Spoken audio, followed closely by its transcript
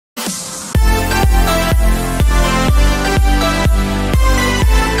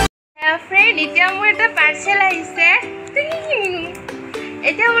এতিয়া মোৰ এটা পাৰ্চেল আহিছে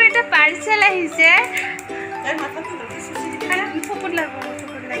মোৰ এটা পাৰ্চেল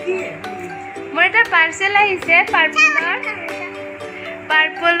আহিছে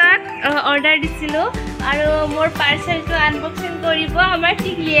পাৰ্পলত অৰ্ডাৰ দিছিলোঁ আৰু মোৰ পাৰ্চেলটো আনবক্সিং কৰিব আমাৰ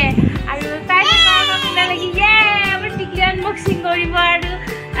টিকলিয়ে আৰু তাই লাগি আমাৰ টিকলি আনবক্সিং কৰিব আৰু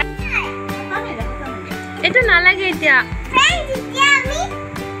এইটো নালাগে এতিয়া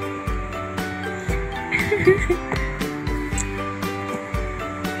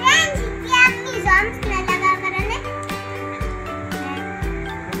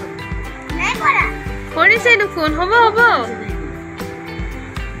কৰিছে দেখোন হ'ব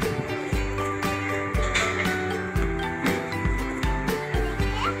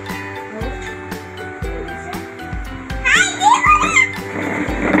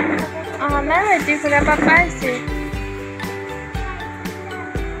Ready for apa sih?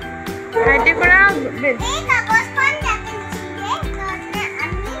 Ready for apa?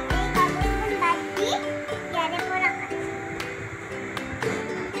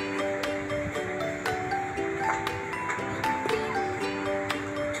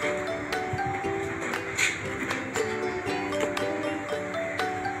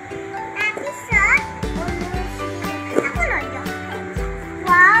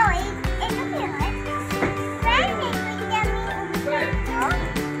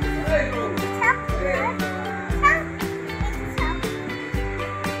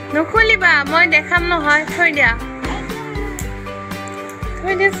 নখলিবা মই দেখাম নহয় থৈ দিয়া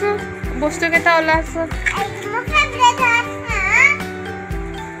থৈ দিছো বস্তু কেটা ওলাছো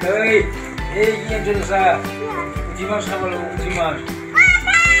এই জনসা জিমাস খাবলো জিমাস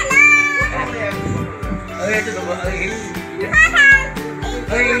এই তো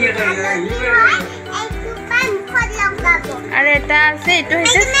আর এটা আছে এটো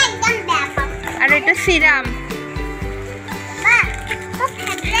হইছে আর এটা সিরাম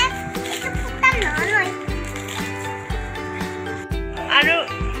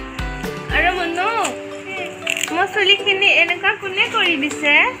আৰু মনো মছলিখিনি এনেকা কোনে কৰি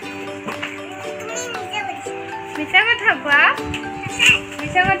দিছে মিছা কথা কোৱা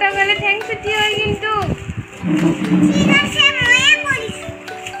মিছা কথা ক'লে ঠেং ছুটি হয় কিন্তু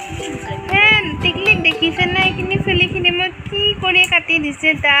টিকলিক দেখিছে না এইখিনি চুলিখিনি মই কি কৰি কাটি দিছে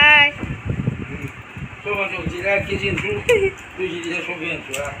তাই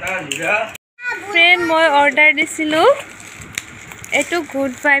ফ্ৰেণ্ড মই অৰ্ডাৰ দিছিলোঁ এইটো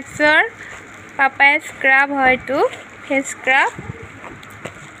গুড ভাইবছৰ পাপাই স্ক্ৰাব হয় এইটো ফেচ স্ক্ৰাব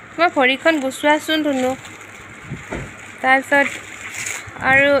মই ভৰিখন গুচোৱাচোন ধুনু তাৰপিছত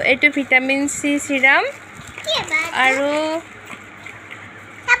আৰু এইটো ভিটামিন চি চিৰাম আৰু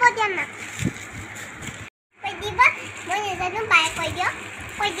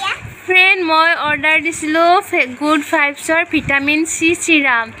ফ্ৰেণ্ড মই অৰ্ডাৰ দিছিলোঁ গুড ভাইবছৰ ভিটামিন চি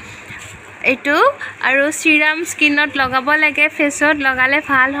চিৰাম এইটো আৰু চিৰাম স্কিনত লগাব লাগে ফেচত লগালে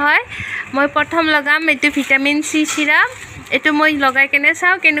ভাল হয় মই প্ৰথম লগাম এইটো ভিটামিন চি চিৰাম এইটো মই লগাই কেনে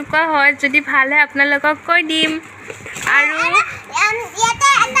চাওঁ কেনেকুৱা হয় যদি ভাল হয় আপোনালোকক কৈ দিম আৰু ইয়াতে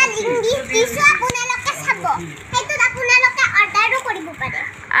এটা লিংক দিছো আপোনালোকে চাব সেইটো আপোনালোকে অৰ্ডাৰো কৰিব পাৰে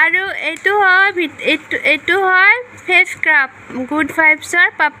আৰু এইটো হয় ফেচ স্ক্ৰাব গুড ভাইবছৰ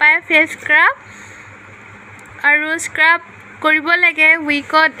পাপাই ফেচ স্ক্ৰাব আৰু স্ক্ৰাব কৰিব লাগে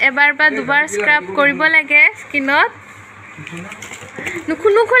উইকত এবাৰ বা দুবাৰ স্ক্ৰাব কৰিব লাগে স্কিনত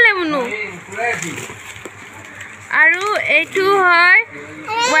নুখুলে মনো আৰু এইটো হয়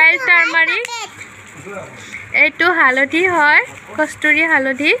ৱাইল্ড টাৰ্মাৰিক এইটো হালধি হয় কষ্টুৰি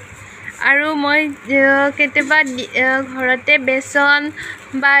হালধি আৰু মই কেতিয়াবা ঘৰতে বেচন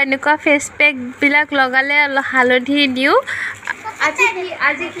বা এনেকুৱা ফেচ পেকবিলাক লগালে অলপ হালধি দিওঁ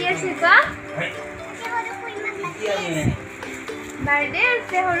আজি কি আছে বা বাৰ্থডে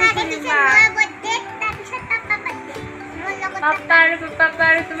আছে সৰু পাপা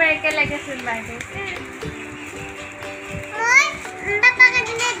আৰু তোমাৰ একেলগে চোন বাৰ্থডে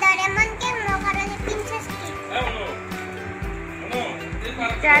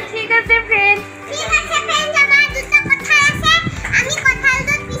ঠিক আছে ফ্ৰেণ্ড আমাৰ দুটা কথা আছে আমি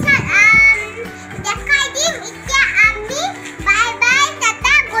কথাটো পিছত দেখাই দিম এতিয়া আমি বাই বাই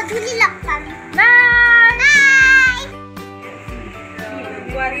টাটা গধূলি লগ পাম বাই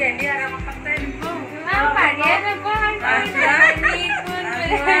Buari ini ada makan tempo. Paria na po ang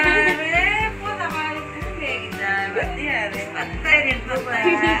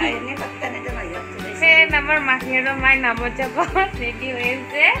আমার মাহিরও মাই নামত যাব রেডি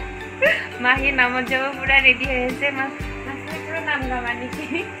হয়েছে মাহি নামত যাব পুরা রেডি হয়েছে পুরো নাম গাবা নাকি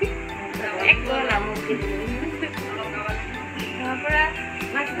একদম নাম পুরা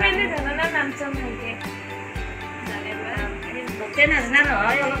মাছ জানো না নাম চাম ভালকে গোটেই নাজানা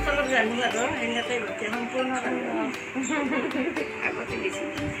নহয় অলপ চলপ জানো আৰু এনেকৈ গোটেই সম্পূৰ্ণ আগতে দিছিল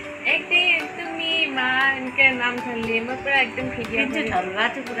একদিন তুমি মা এনেকে নাম ধৰলি মই পুৰা একদম ভিডিঅ'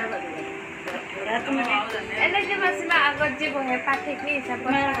 ধৰবাটো পুৰা কৰিব ধৰাটো মানে এনে যে মাছিমা আগত যে বহে পাঠেকনি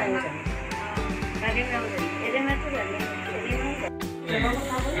হিচাপত এজেমাটো জানে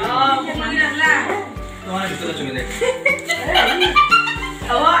তোমার ভিতরে চলে যায়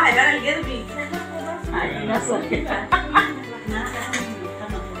ও হাইলা লাগে তুমি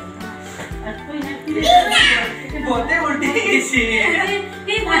बोलते उल्टी किसी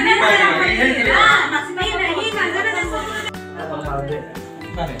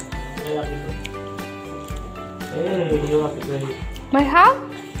Mày hao?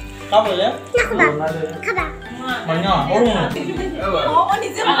 Kau boleh? খাবা Mana? Orang.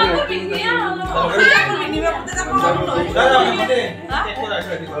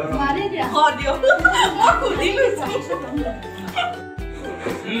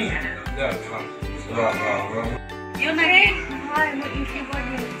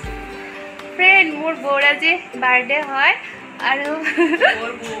 ফ্রেন্ড মোর বউর আজি বার্থডে হয় আৰু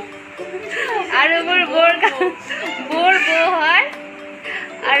মোৰ বউৰ বউ হয়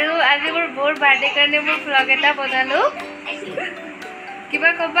আৰু আজি মোৰ বউৰ বাৰ্থডে কাৰণে মোৰ ভ্লগ এটা বনালো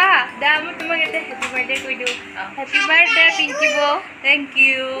কিবা কবা দা মই তোমাক এটা হেপী বাৰ্থডে কৈ দিওঁ হেপী বাৰ্থডে পিংকি বৌ থেংক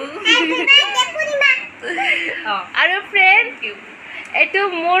ইউ আৰু ফ্ৰেণ্ড এইটো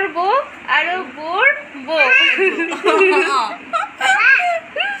মোৰ বৌ আৰু বৌৰ বৌ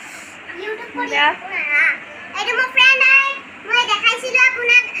এইটো মোৰ ফ্ৰেণ্ড হয় মই দেখাইছিলোঁ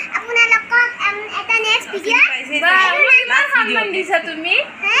আপোনালোকক এটা নেক্সট ভিডিঅ' কিমান সন্মান দিছা তুমি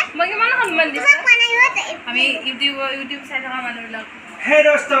মই কিমান সন্মান দিছা আমি ইউটিউব চাই থকা মানুহবিলাক Hey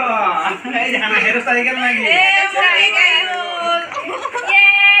dosto, hey jangan hey dosto lagi lagi.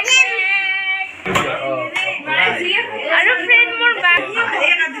 আৰু ফ্ৰেণ্ড মোৰ বাক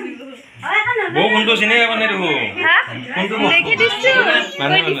Bo untuk sini apa nih tuh? দেখি দিছো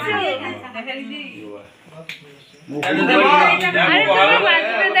কৈ দিছো আৰু তোমাৰ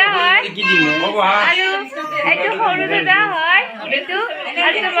মাজু দাদা হয় আৰু এইটো সৰু দাদা হয় এইটো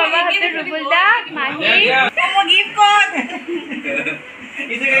আৰু মামাহঁতে ৰুবুল দা মাহী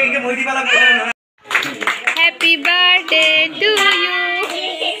হেপী বাৰ্থডে টু ইউ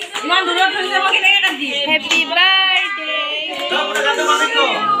ইমান দূৰত থৈছে মই কেনেকৈ কাটি হেপী বাৰ্থডে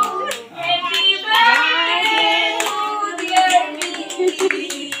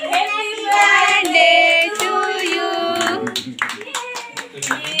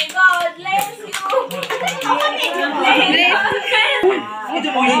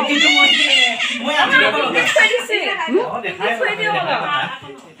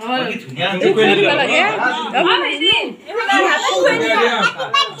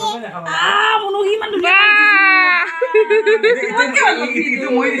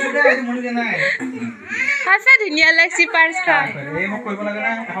সঁচা ধুনীয়া লাগছি পাৰ্চখন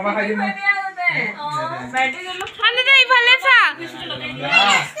ইফালে চা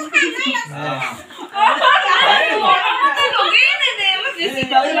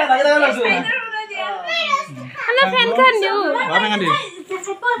ফেনখন দিওঁ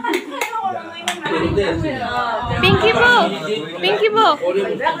পিংকি বৌ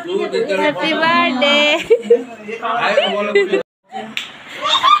হেপী বাৰ্থডে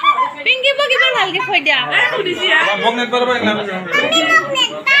পিংকি বৌ কিমান ভালকে থৈ দিয়া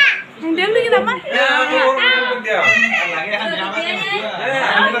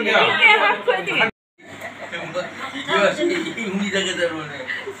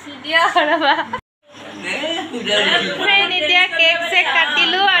এতিয়া কেক চেক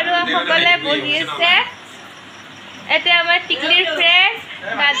কাটিলো আৰু সকলোৱে বহি আছে এতিয়া আমাৰ টিকলিৰ ফ্ৰেণ্ড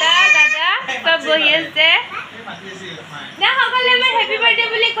দাদা চব বহি আছে না সকলোৱে আমাৰ হেপী বাৰ্থডে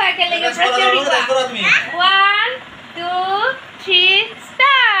বুলি কয় একেলগে 1 2 3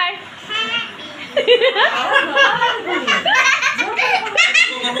 ষ্টাৰ্ট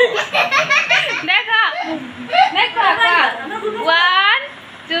দেখা 1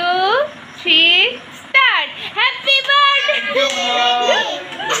 2 3 start happy birthday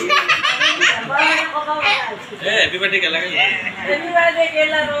Happy birthday kala happy birthday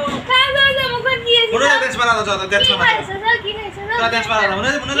kala ro kaza mukon ki ase Muna dance bana do dance bana ki haise na dance bana muna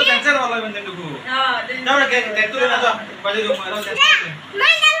dance bana wala bande ko jaw ke tu na to baje do mara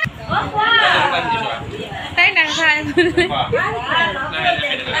dance tai na khai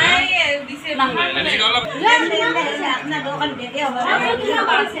apna dokan bede hoba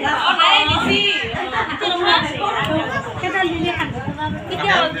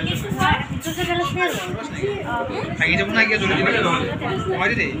ভাঙি যাব না কি জলদি দিলে মই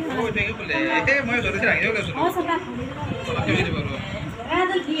দি ও টেকি বলে এ মই জলদি ভাঙি যাব লৈছো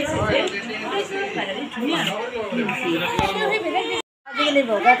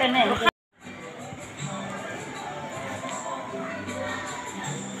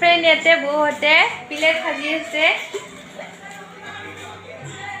ফ্ৰেণ্ড ইয়াতে বহুতে প্লেট ভাজি আছে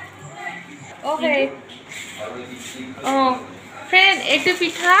ओके फ्रेंड एटू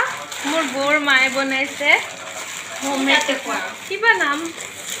पिठा मोर बोर माए बनाइसे होममेड किबा नाम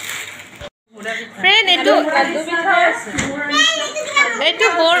फ्रेंड एटू एटू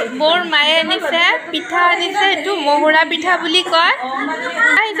बोर माए आनिसे पिठा आनिसे एटू मोहरा पिठा बुली कय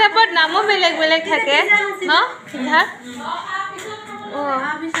आ हिसाबत नामो बेलेग बेलेग थाके न पिठा ओ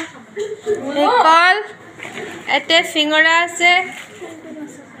ए कल एते सिंगरा আছে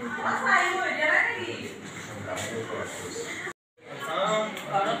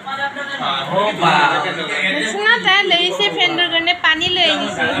सुना था ले से फ्रेंडर करने पानी ले आई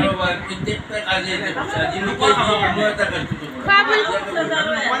से बाबुल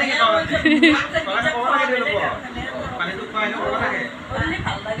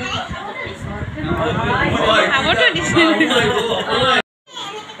आवो तो दिसे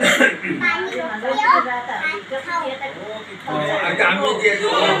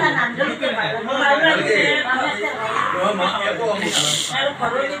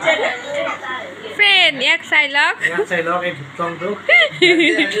फ्रेंड एक साइलक ए भुक्तम तो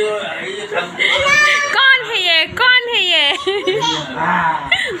कौन है ये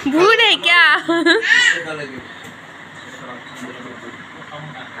भूत है क्या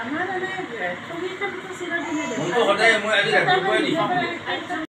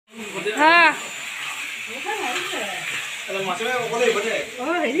हाँ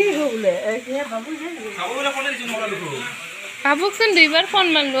बाबुक सुन 2 बार फोन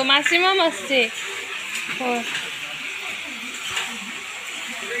मांगलो मासिमा मस्ते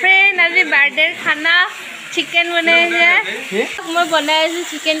फ्रेंड आज बर्थडे खाना चिकन बनाए जे मैं बनाए जे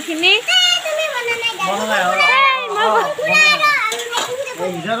चिकन खिनी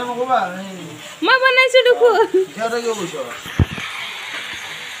मैं बनाइछु दुखु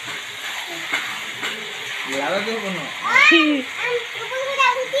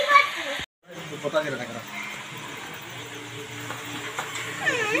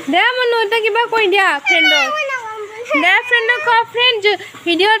दे मनु এটা কিবা কই দিয়া ফ্রেন্ডক দে ফ্রেন্ডক ক ফ্রেন্ড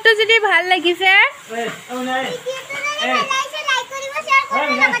ভিডিওটো যদি ভাল লাগিছে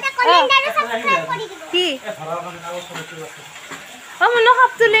কি ও মনো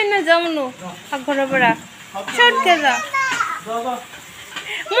হাফ তুলে না যাও মনো ঘৰৰ পৰা শর্ট কে যা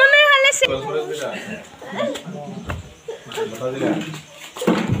মনে হালে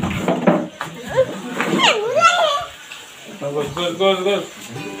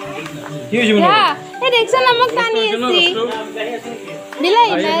দেখছন আমাক টানি আছে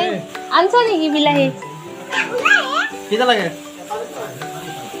বিলাহী নাই আনছ নেকি বিলাহী কিটা লাগে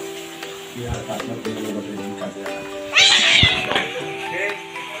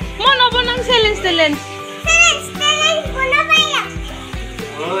মন বনাং চ্যালেঞ্জ চ্যালেঞ্জ বনা পাইলা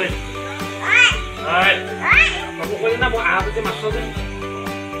ওই ওই বাবু কই না আতে মাছ দে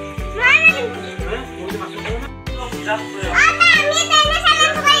আমি তাইনা সালা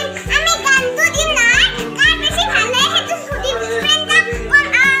কই আমি গান তো দিম না কার বেশি ভালো হেতু সুদি ফ্রেন্ডটা কোন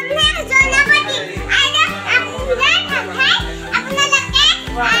আমনে জনা পাটি আইনা আপনারা খাই আপনাদেরকে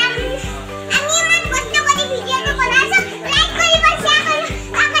আমি মান কষ্ট করে ভিডিওটা বানাইছো লাইক করিবা শেয়ার করিবা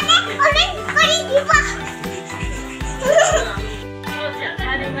আমাকে কমেন্ট করে দিবা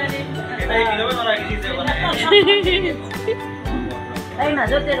এই কিভাবে তোরা কি দিতে বানাই এই না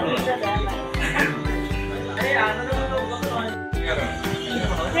জোতে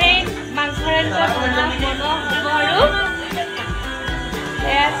फ्रेंड मांसारन का बना बनो हबरो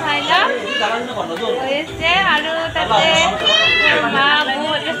ए साइला होइसे आरो ताते मा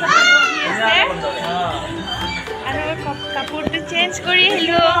बहुते सब होइसे आरो कापुरটো चेंज কৰি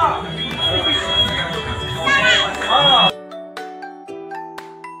আহিলো